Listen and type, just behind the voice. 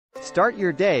Start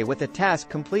your day with a task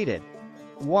completed.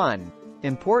 1.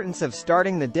 Importance of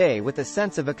starting the day with a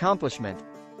sense of accomplishment.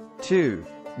 2.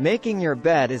 Making your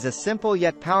bed is a simple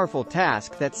yet powerful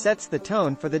task that sets the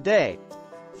tone for the day.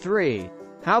 3.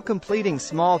 How completing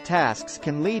small tasks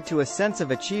can lead to a sense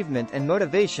of achievement and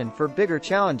motivation for bigger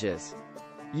challenges.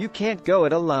 You can't go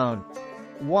it alone.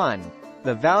 1.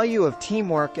 The value of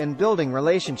teamwork and building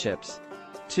relationships.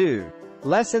 2.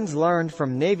 Lessons learned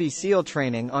from Navy SEAL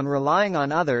training on relying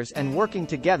on others and working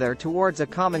together towards a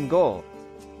common goal.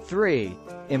 3.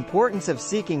 Importance of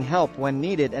seeking help when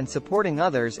needed and supporting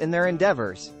others in their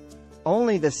endeavors.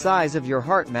 Only the size of your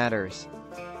heart matters.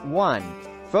 1.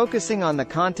 Focusing on the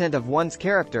content of one's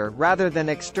character rather than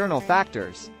external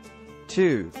factors.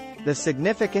 2. The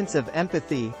significance of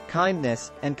empathy,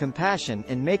 kindness, and compassion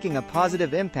in making a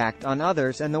positive impact on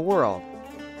others and the world.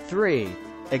 3.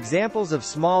 Examples of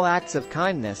small acts of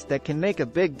kindness that can make a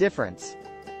big difference.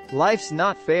 Life's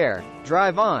not fair,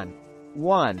 drive on.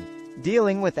 1.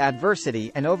 Dealing with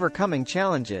adversity and overcoming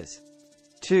challenges.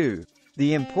 2.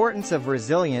 The importance of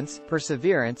resilience,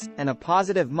 perseverance, and a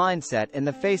positive mindset in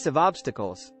the face of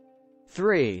obstacles.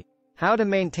 3. How to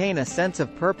maintain a sense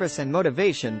of purpose and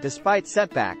motivation despite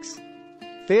setbacks.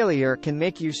 Failure can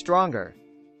make you stronger.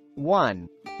 1.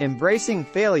 Embracing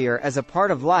failure as a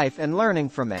part of life and learning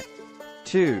from it.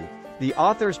 2. The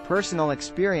author's personal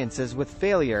experiences with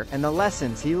failure and the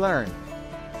lessons he learned.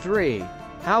 3.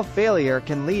 How failure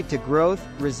can lead to growth,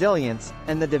 resilience,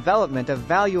 and the development of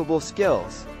valuable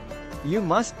skills. You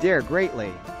must dare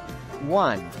greatly.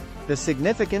 1. The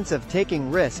significance of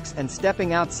taking risks and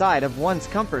stepping outside of one's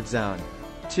comfort zone.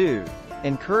 2.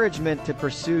 Encouragement to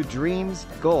pursue dreams,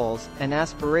 goals, and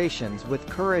aspirations with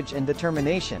courage and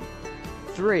determination.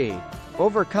 3.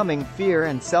 Overcoming fear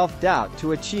and self-doubt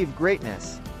to achieve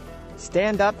greatness.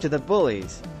 Stand up to the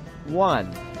bullies.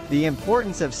 1. The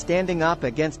importance of standing up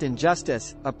against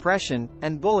injustice, oppression,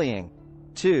 and bullying.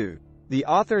 2. The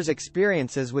author's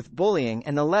experiences with bullying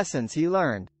and the lessons he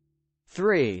learned.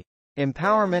 3.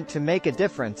 Empowerment to make a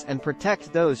difference and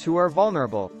protect those who are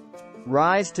vulnerable.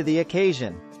 Rise to the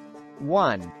occasion.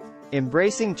 1.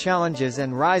 Embracing challenges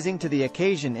and rising to the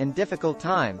occasion in difficult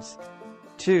times.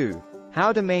 2.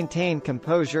 How to maintain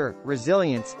composure,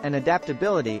 resilience, and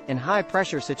adaptability in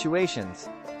high-pressure situations.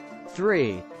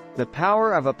 3. The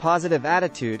power of a positive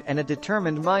attitude and a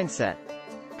determined mindset.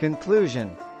 Conclusion.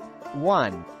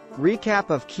 1. Recap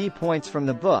of key points from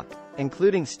the book,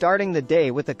 including starting the day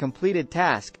with a completed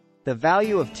task, the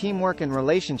value of teamwork and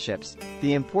relationships,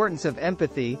 the importance of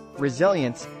empathy,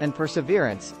 resilience, and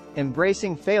perseverance,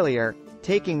 embracing failure,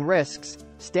 taking risks,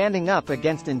 standing up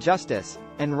against injustice,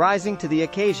 and rising to the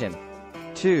occasion.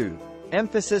 2.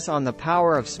 Emphasis on the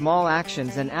power of small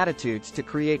actions and attitudes to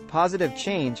create positive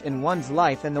change in one's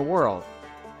life and the world.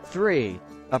 3.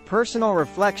 A personal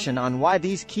reflection on why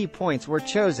these key points were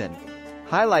chosen,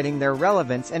 highlighting their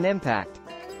relevance and impact.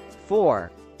 4.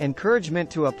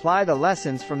 Encouragement to apply the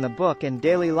lessons from the book in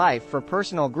daily life for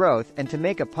personal growth and to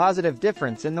make a positive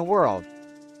difference in the world.